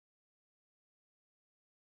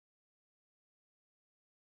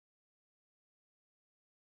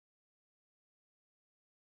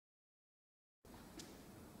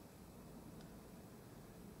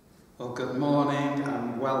Well, good morning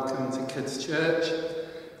and welcome to Kidz Church.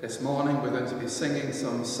 This morning we're going to be singing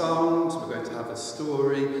some songs, we're going to have a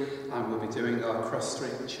story, and we'll be doing our Cross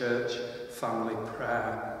Street Church family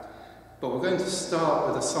prayer. But we're going to start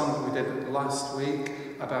with a song we did last week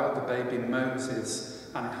about the baby Moses,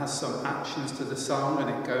 and it has some actions to the song, and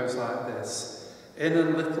it goes like this. In a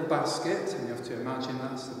little basket, and you have to imagine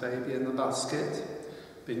that's the baby in the basket,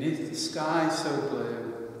 beneath the sky so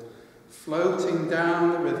blue, floating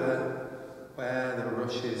down the river where the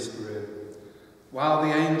rushes grew. While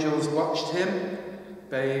the angels watched him,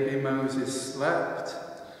 baby Moses slept.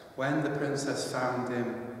 When the princess found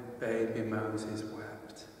him, baby Moses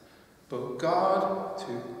wept. But God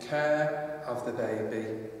took care of the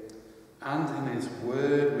baby, and in his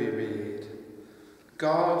word we read,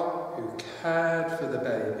 God who cared for the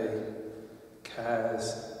baby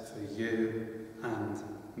cares for you and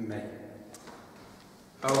me.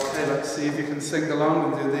 Okay, let's see if you can sing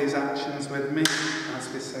along and do these actions with me as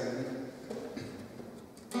we sing.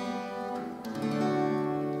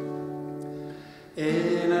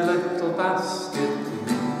 In a little basket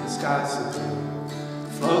beneath the sky so blue,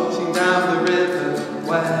 floating down the river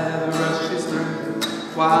where the rushes through,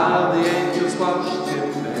 while the angels watched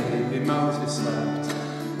him, baby Moses slept.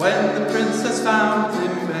 When the princess found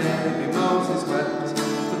him, baby Moses wept.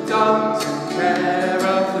 But God took care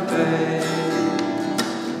of the baby,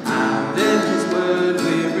 and in his word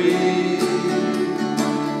we read,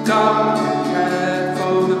 God who cared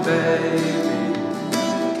for the baby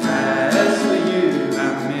cares for you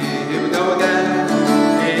and me. Here we go again.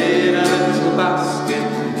 In a little basket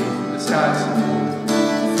beneath the sky so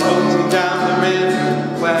blue, floating down the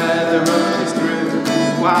river where the rushes grew,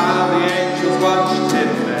 while the angels watched him,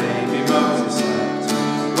 baby Moses slept.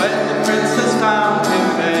 When the princess found him,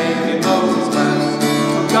 baby Moses wept.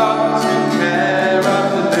 For God took care of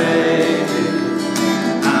the baby,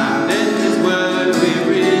 and in his word we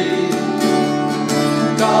read,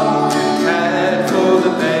 God who cared for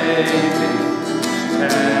the baby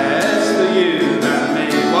cares for you and me.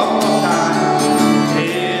 One more time.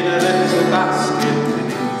 In a little basket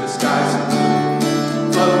beneath the sky so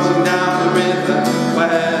blue, floating down the river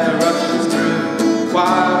where the rushes grew,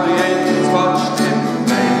 while the angels watched him,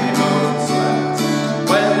 baby Moses slept.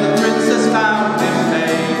 When the princess found him,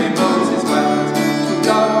 baby Moses wept. For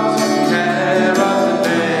God took care of the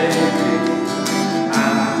baby,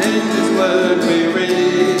 and in his word we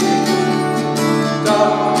read,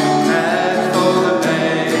 God who cared for the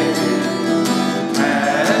baby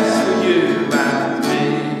cares for you and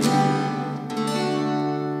me.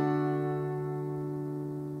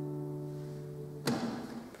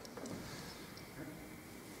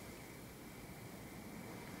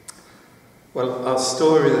 Well, our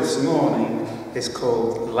story this morning is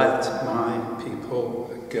called Let My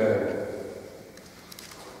People Go.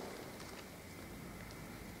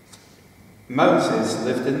 Moses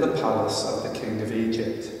lived in the palace of the king of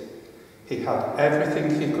Egypt. He had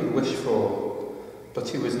everything he could wish for, but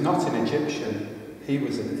he was not an Egyptian, he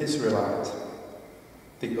was an Israelite.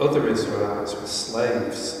 The other Israelites were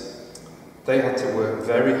slaves. They had to work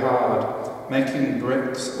very hard, making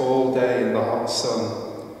bricks all day in the hot sun.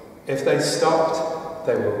 If they stopped,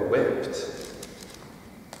 they were whipped.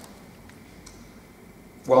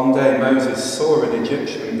 One day Moses saw an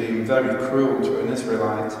Egyptian being very cruel to an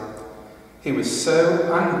Israelite. He was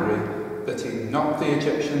so angry that he knocked the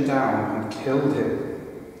Egyptian down and killed him.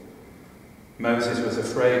 Moses was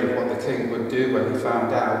afraid of what the king would do when he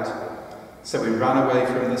found out, so he ran away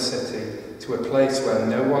from the city to a place where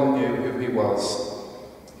no one knew who he was.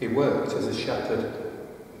 He worked as a shepherd.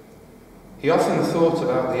 He often thought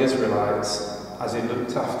about the Israelites as he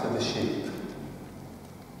looked after the sheep.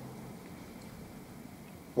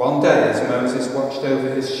 One day, as Moses watched over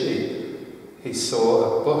his sheep, he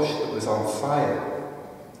saw a bush that was on fire.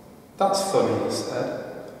 That's funny, he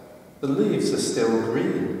said. The leaves are still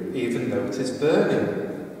green, even though it is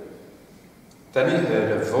burning. Then he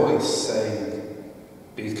heard a voice saying,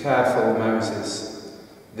 "Be careful, Moses.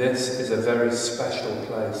 This is a very special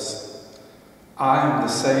place. I am the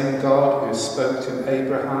same God who spoke to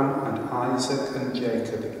Abraham and Isaac and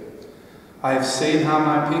Jacob. I have seen how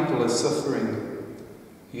my people are suffering.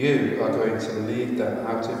 You are going to lead them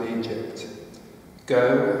out of Egypt.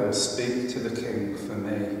 Go and speak to the king for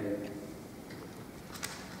me."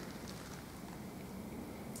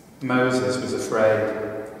 Moses was afraid.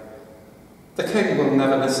 "The king will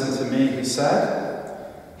never listen to me," he said.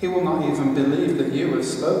 "He will not even believe that you have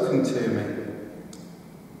spoken to me."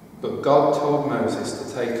 But God told Moses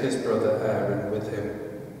to take his brother Aaron with him.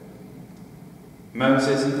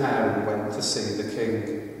 Moses and Aaron went to see the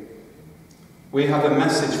king. "We have a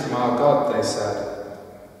message from our God," they said.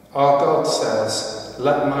 Our God says,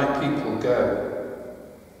 "Let my people go."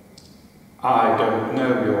 "I don't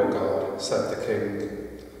know your God," said the king.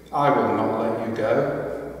 "I will not let you go."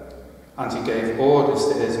 And he gave orders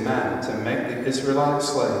to his men to make the Israelite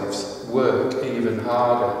slaves work even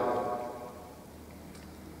harder.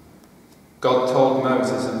 God told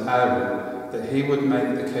Moses and Aaron that he would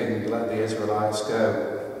make the king let the Israelites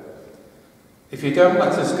go. "If you don't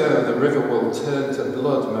let us go, the river will turn to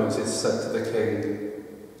blood," Moses said to the king.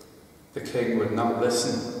 The king would not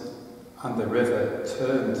listen, and the river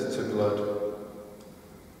turned to blood.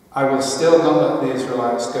 "I will still not let the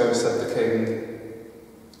Israelites go," said the king.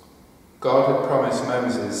 God had promised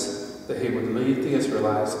Moses that he would lead the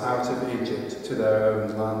Israelites out of Egypt to their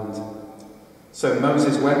own land. So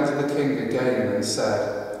Moses went to the king again and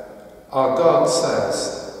said, "Our God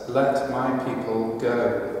says, 'Let my people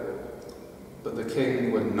go.'" But the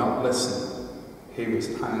king would not listen. He was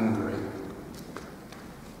angry.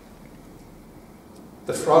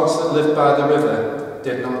 The frogs that lived by the river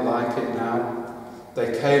did not like it now.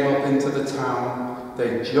 They came up into the town.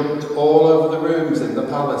 They jumped all over the rooms in the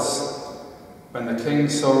palace. When the king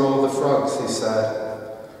saw all the frogs, he said,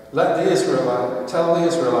 tell the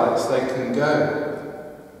Israelites they can go."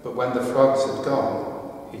 But when the frogs had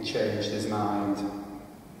gone, he changed his mind.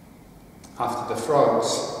 After the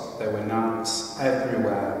frogs, there were gnats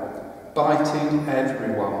everywhere, biting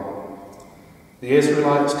everyone. "The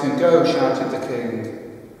Israelites can go," shouted the king.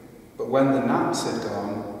 But when the gnats had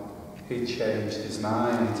gone, he changed his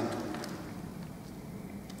mind.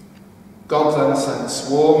 God then sent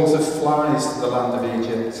swarms of flies to the land of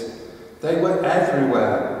Egypt. They were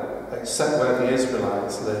everywhere, except where the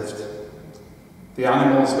Israelites lived. The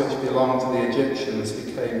animals which belonged to the Egyptians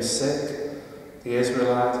became sick. The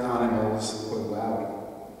Israelite animals were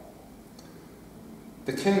well.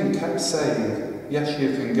 The king kept saying, "Yes,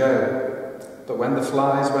 you can go." But when the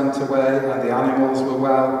flies went away and the animals were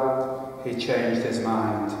well, he changed his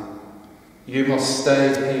mind. "You must stay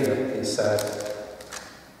here," he said.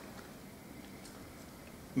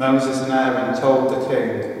 Moses and Aaron told the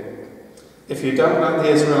king, "If you don't let the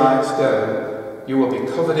Israelites go, you will be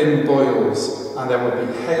covered in boils, and there will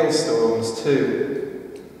be hailstorms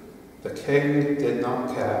too." The king did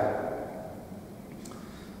not care.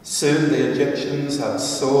 Soon the Egyptians had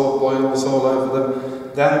sore boils all over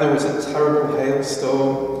them. Then there was a terrible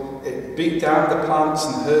hailstorm. It beat down the plants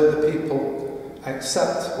and hurt the people,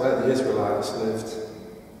 except where the Israelites lived.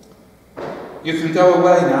 "You can go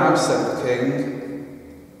away now," said the king.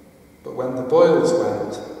 But when the boils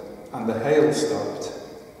went and the hail stopped,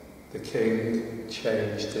 the king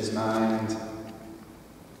changed his mind.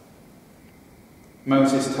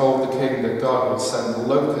 Moses told the king that God would send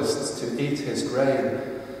locusts to eat his grain,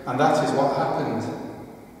 and that is what happened.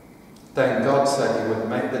 Then God said he would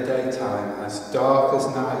make the daytime as dark as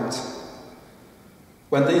night.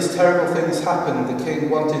 When these terrible things happened, the king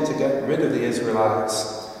wanted to get rid of the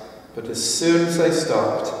Israelites, but as soon as they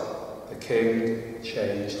stopped, the king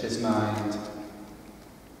changed his mind.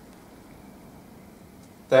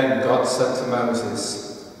 Then God said to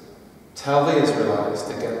Moses, "Tell the Israelites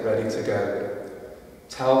to get ready to go.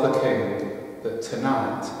 Tell the king that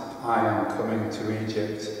tonight I am coming to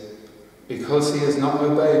Egypt. Because he has not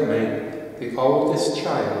obeyed me, the oldest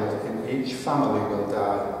child in each family will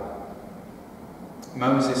die."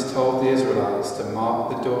 Moses told the Israelites to mark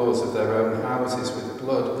the doors of their own houses with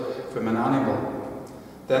blood from an animal.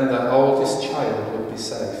 Then their oldest child would be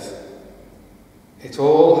safe. It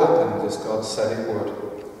all happened as God said it would.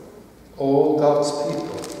 All God's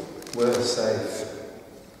people were safe.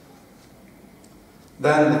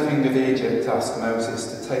 Then the king of Egypt asked Moses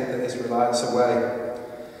to take the Israelites away.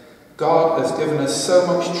 "God has given us so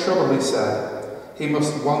much trouble," he said. "He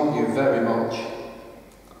must want you very much."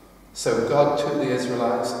 So God took the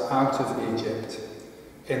Israelites out of Egypt.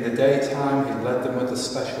 In the daytime he led them with a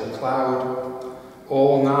special cloud.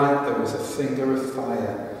 All night there was a finger of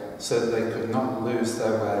fire, so that they could not lose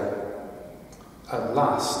their way. At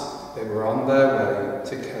last they were on their way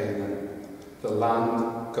to Canaan, the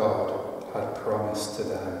land God had promised to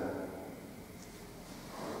them.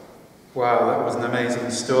 Wow, that was an amazing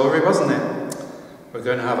story, wasn't it? We're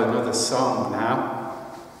going to have another song now.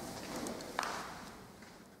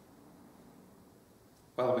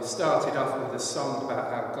 Well, we started off with a song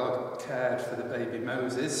about how God cared for the baby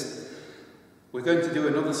Moses. We're going to do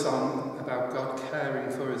another song about God caring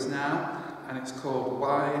for us now, and it's called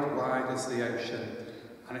 "Wide, Wide as the Ocean."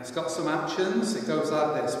 And it's got some actions. It goes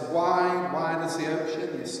like this: wide, wide as the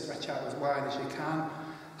ocean. You stretch out as wide as you can.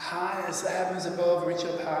 High as the heavens above, reach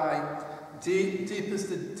up high. Deep, deep as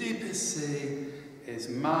the deepest sea is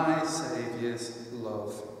my Saviour's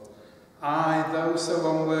love. I, though so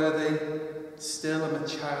unworthy, still am a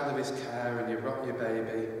child of his care, and you rock your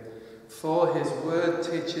baby. For his word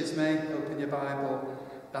teaches me, open your Bible,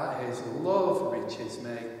 that his love reaches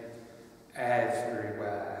me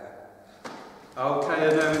everywhere. Okay, I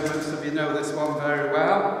know most of you know this one very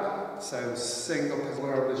well, so sing up as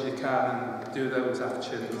loud as you can and do those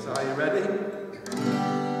actions. Are you ready?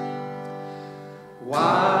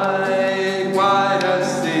 Wide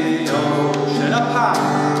as the ocean apart,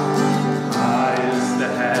 high as the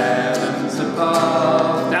heavens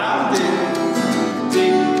above, down deep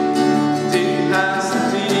as the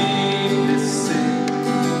deepest sea,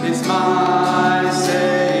 is my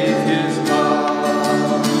Saviour's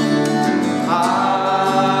love.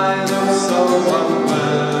 I, though so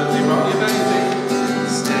unworthy, rock your baby,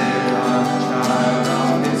 still I'm a child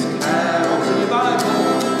of his care. Open your Bible,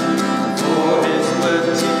 for his word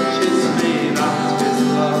teaches me that his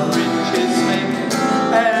love reaches me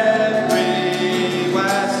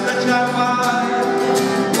everywhere. Stretch out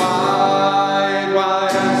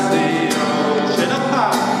wide as the ocean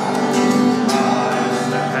apart, high as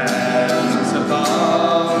the heavens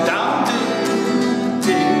above, down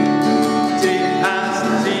deep as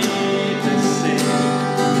the deepest sea,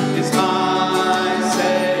 is my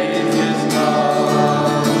Saviour's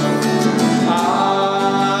love. I,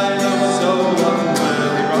 though so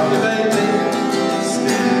unworthy, rock your baby,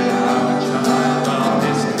 still I'm a child of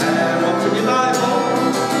his care. Open your Bible,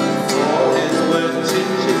 for his word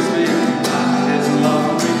teaches me that his love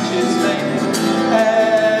reaches me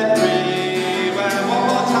everywhere. One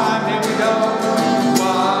more time, here we go.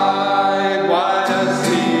 Wide as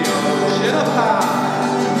the ocean apart,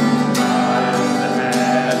 high as the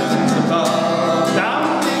heavens above, down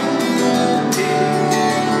deep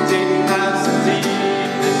as the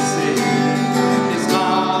deepest sea, is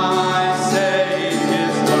my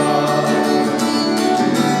Saviour's love.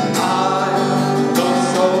 I, though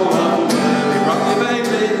so unworthy, rock your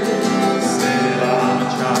baby, still I'm a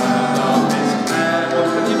child of his care.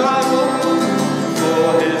 Open your Bible, for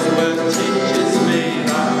his word teaches me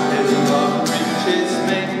that his love reaches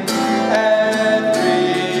me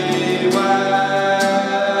everywhere.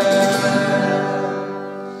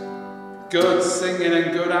 Good singing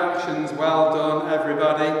and good actions, well done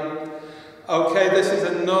everybody. Okay, this is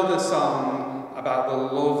another song about the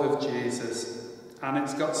love of Jesus, and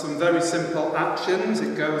it's got some very simple actions.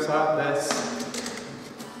 It goes like this.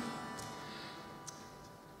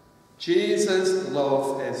 Jesus'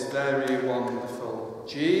 love is very wonderful.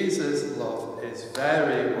 Jesus' love is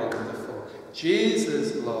very wonderful.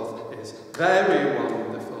 Jesus' love is very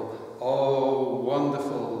wonderful. Oh,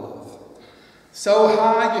 wonderful love. So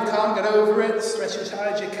high you can't get over it, stretch as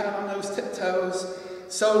high as you can on those tiptoes.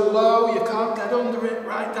 So low you can't get under it,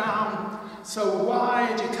 right down. So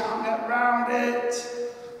wide you can't get round it.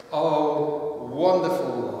 Oh,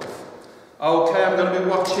 wonderful love. Okay, I'm going to be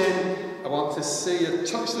watching. I want to see you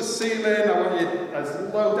touch the ceiling. I want you as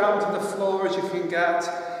low down to the floor as you can get.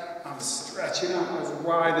 I'm stretching out as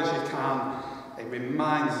wide as you can. It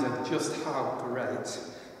reminds us of just how great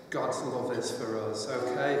God's love is for us.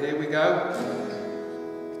 Okay, here we go.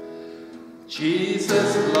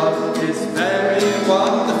 Jesus' love is very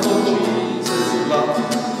wonderful. Jesus' love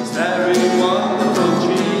is very wonderful.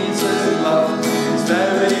 Jesus' love is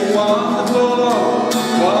very wonderful. Oh,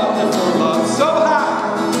 wonderful love. So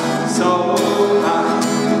high, so high,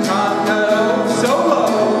 can't get over. So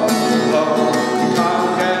low, low,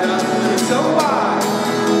 can't get under. So wide,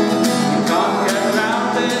 can't get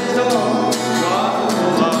round it. Oh,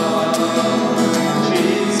 wonderful love.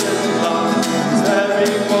 Jesus' love is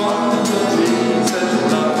very wonderful. Jesus'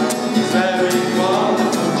 love is very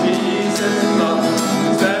wonderful. Jesus' love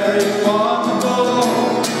is very wonderful. Oh,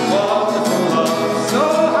 wonderful love. So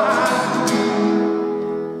high,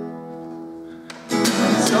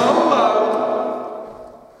 so low,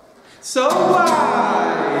 so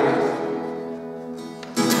wide.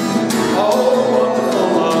 Oh, wonderful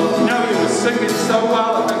love. You know, you were singing so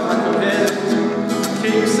well, I think I could hear it.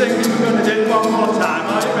 Keep singing, we're going to do it one more time.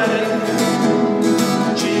 Are you ready?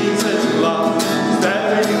 Jesus' love is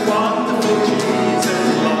very wonderful. Jesus'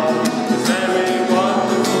 love is very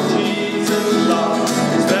wonderful. Jesus' love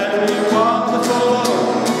is very wonderful. Oh,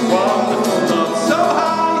 wonderful love. So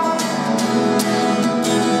high,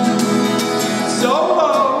 so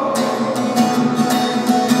low,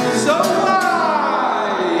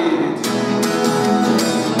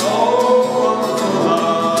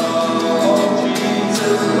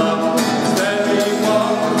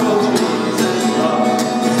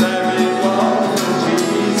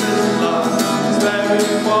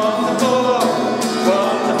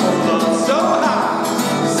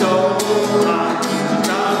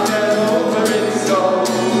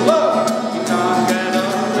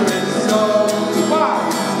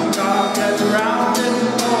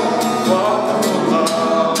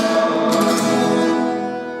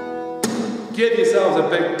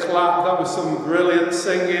 big clap. That was some brilliant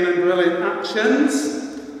singing and brilliant actions.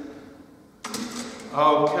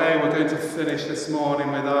 Okay, we're going to finish this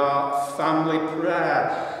morning with our family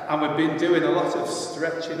prayer. And we've been doing a lot of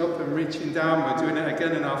stretching up and reaching down. We're doing it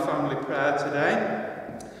again in our family prayer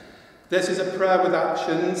today. This is a prayer with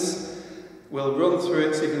actions. We'll run through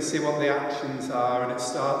it so you can see what the actions are. And it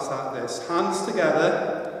starts like this. Hands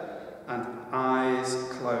together and eyes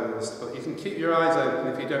closed. But you can keep your eyes open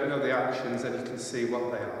if you don't know the actions, then you can see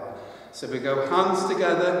what they are. So we go hands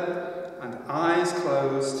together and eyes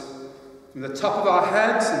closed. From the top of our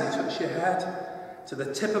heads, and you touch your head, to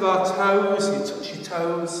the tip of our toes, you touch your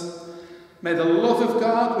toes. May the love of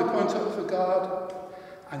God, we point up for God,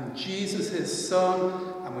 and Jesus, his Son,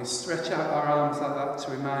 and we stretch out our arms like that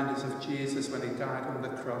to remind us of Jesus when he died on the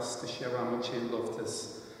cross to show how much he loved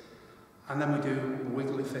us. And then we do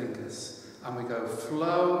wiggly fingers, and we go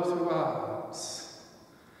flow through our hearts,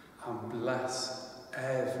 and bless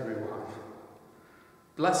everyone.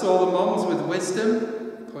 Bless all the mums with wisdom.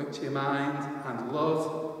 Point to your mind, and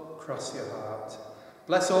love cross your heart.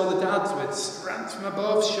 Bless all the dads with strength from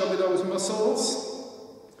above, show me those muscles.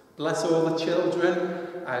 Bless all the children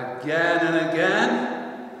again and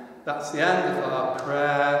again. That's the end of our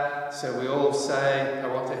prayer, so we all say, I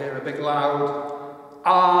want to hear a big loud,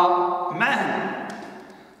 Amen.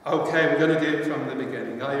 Okay, we're going to do it from the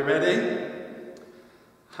beginning. Are you ready?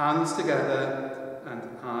 Hands together and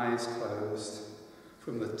eyes closed.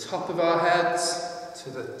 From the top of our heads to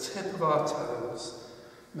the tip of our toes,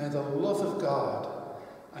 may the love of God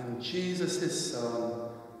and Jesus, his Son,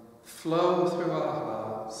 flow through our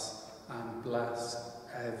hearts and bless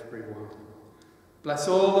everyone. Bless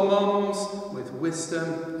all the mums with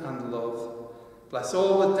wisdom and love. Bless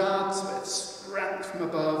all the dads with strength from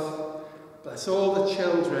above. Bless all the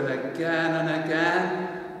children again and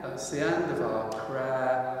again. That's the end of our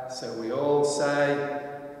prayer. So we all say,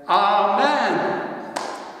 Amen.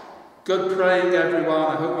 Good praying, everyone.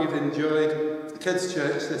 I hope you've enjoyed the Kids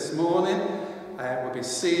Church this morning. We'll be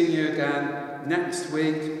seeing you again next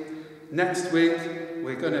week. Next week,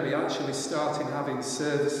 we're going to be actually starting having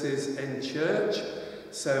services in church.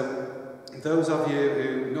 So those of you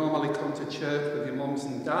who normally come to church with your mums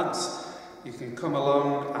and dads, you can come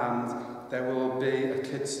along, and there will be a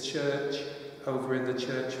kids' church over in the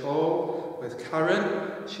church hall with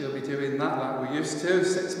Karen. She'll be doing that like we used to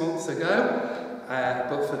 6 months ago.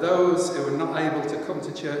 But for those who are not able to come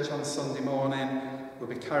to church on Sunday morning, we'll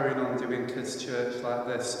be carrying on doing kids' church like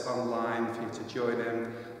this online for you to join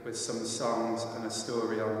in with some songs and a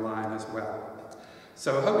story online as well.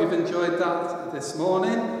 So I hope you've enjoyed that this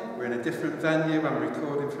morning. We're in a different venue. I'm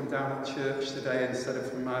recording from down at church today instead of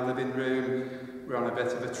from my living room. We're on a bit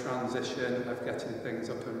of a transition of getting things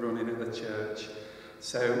up and running at the church.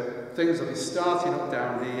 So things will be starting up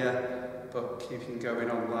down here, but keeping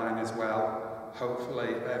going online as well.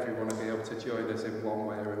 Hopefully everyone will be able to join us in one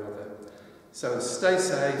way or another. So stay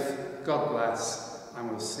safe, God bless, and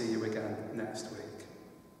we'll see you again next week.